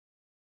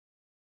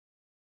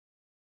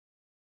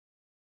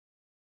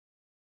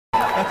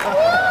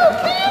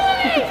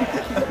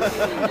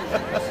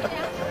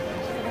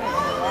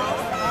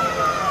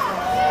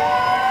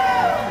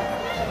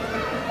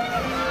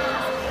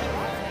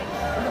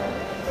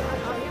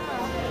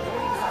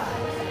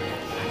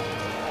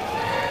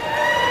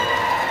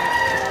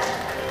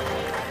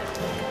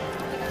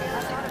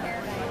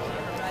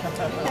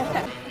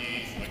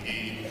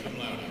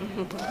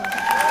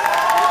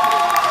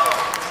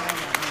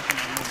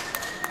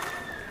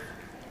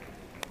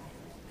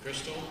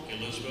Crystal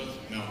Elizabeth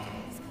Malcolm.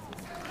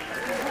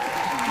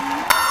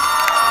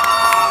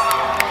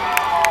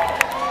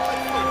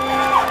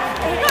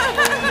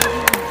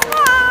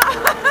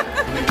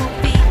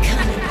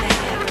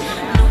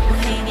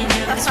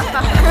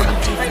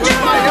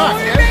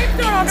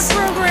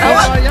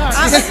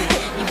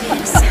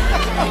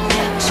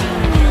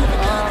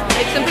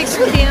 Take some pictures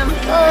with him.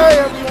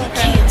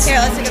 Here,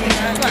 let's take a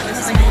picture.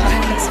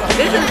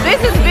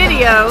 This is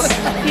video.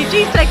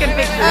 She's taking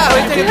pictures. Oh,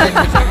 we're taking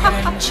pictures.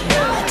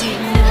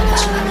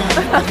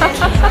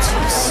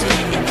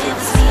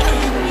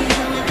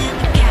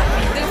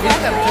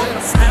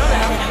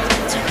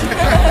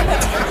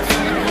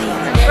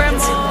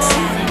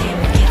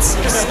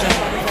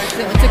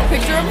 Took a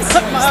picture of him?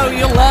 Oh,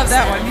 you'll love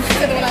that one. You should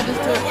see the one I just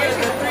took.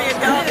 The three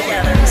of y'all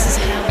together. I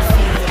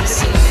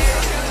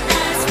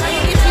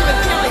didn't get you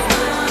with Kelly.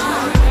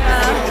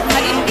 I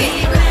didn't get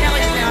you with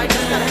Kelly now. I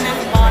just got a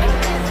half a body.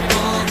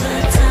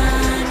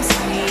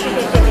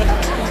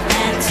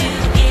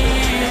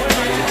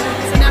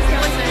 So now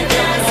Kelly's going to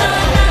go.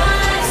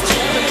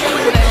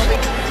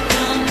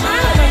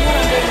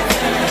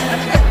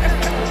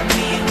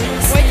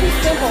 Way too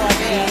simple, I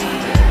guess.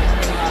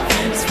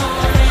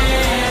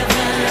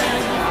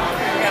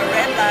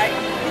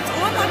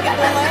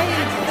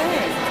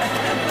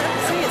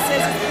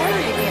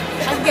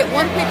 Get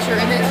one picture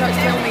and then it starts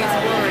telling me it's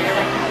blurry. I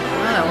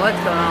don't know what's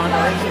going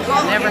on. She's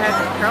never had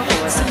some trouble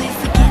with So it. we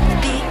forget the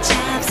big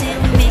jobs and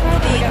we make the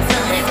big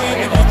money.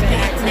 Let it look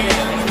back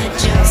now and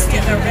adjust.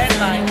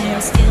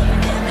 Still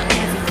remember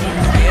everything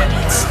we did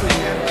at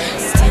school.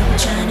 Still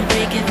trying to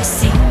break every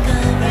single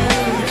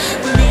rule.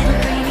 A little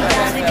greedy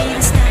guy to be a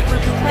stock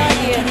broken way.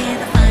 Can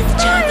never find the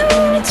job that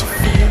wanted to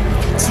feel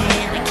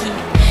content. I keep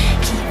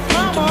thinking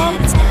that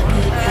it's not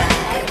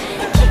goodbye.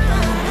 Keep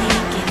on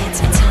thinking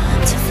it's our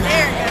time to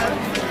fly.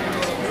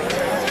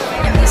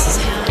 This is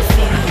how it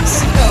feels.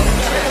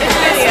 It's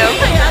video.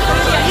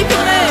 You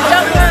can move,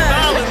 don't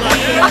run.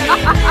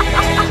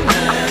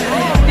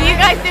 Do you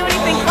guys do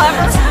anything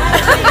clever?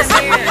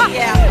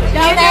 Yeah.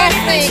 Don't ask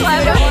me.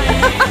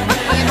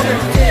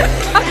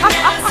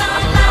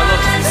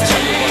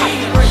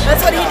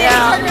 That's what he did.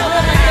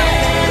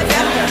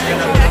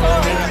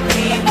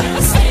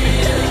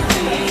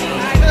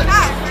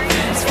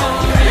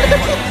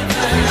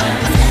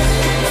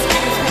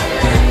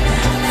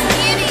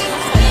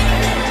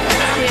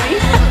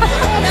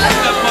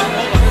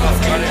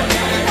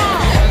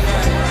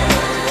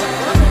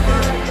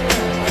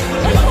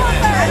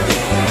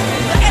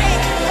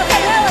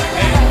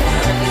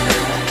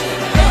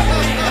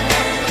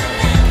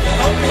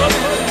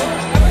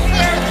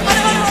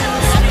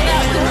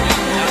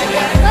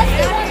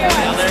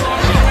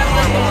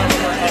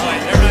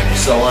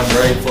 So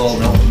ungrateful,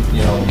 no,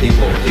 you know,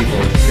 people treat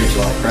you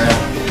like crap,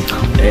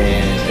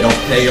 and they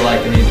don't pay you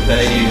like they need to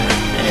pay you,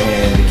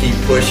 and to keep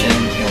pushing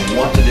and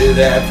want to do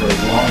that for as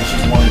long as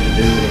she's wanted to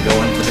do it and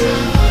going to do.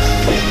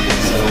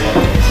 So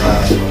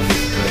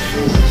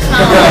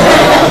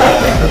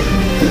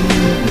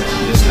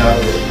just know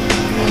that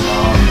my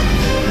mom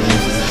and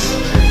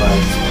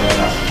everybody's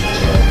right out.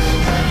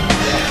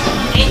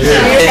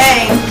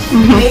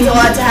 It means a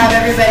lot to have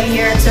everybody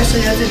here,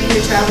 especially those of you who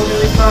travel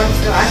really far.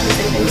 So I can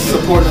say thank you.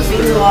 Supporting us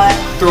Means a lot.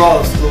 through all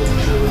the schools.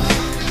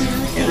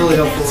 It was really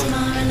helpful.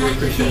 And we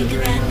appreciate it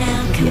very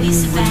much. The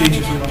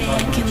teachers we don't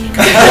talk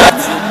about.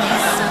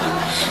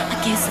 I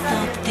guess I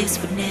thought that this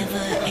would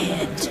never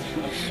end.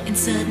 And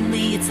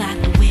suddenly it's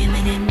like the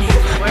women in men.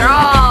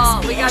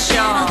 We got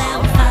y'all. That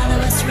will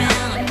follow us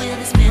round. Will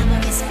this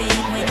memories fade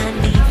when I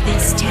leave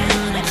this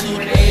town? I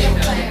keep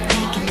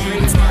thinking that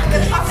it's not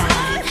goodbye.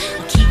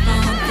 I'll keep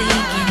on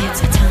thinking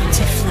it's a time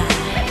to fly.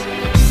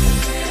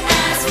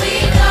 As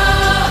we go,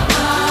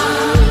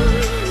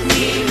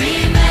 we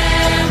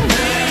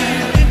remember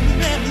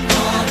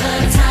all the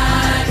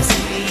times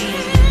we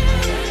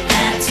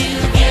had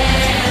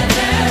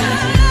together.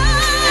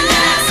 And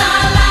as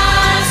our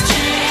lives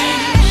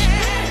change,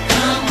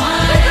 come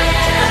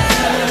whatever.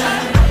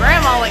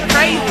 Grandma went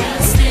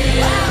crazy.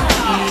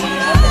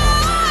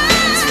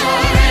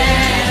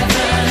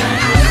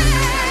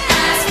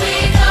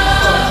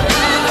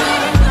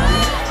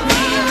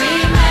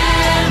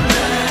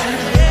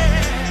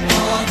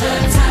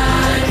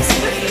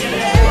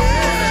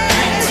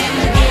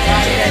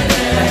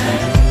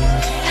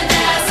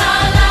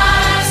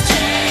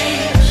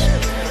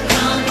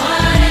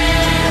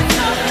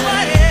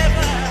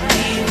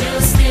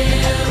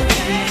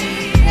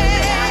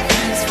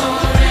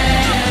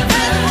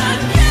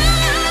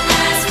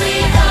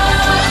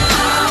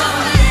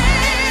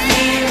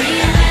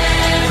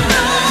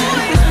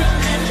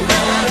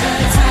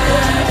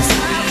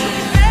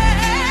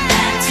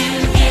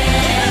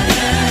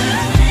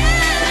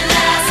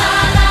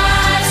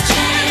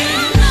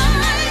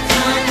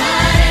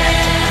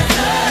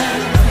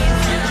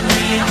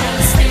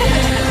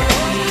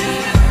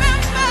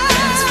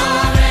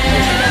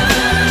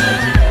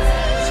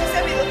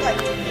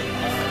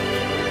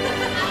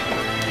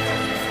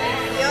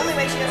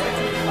 she has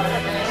 15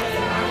 minutes.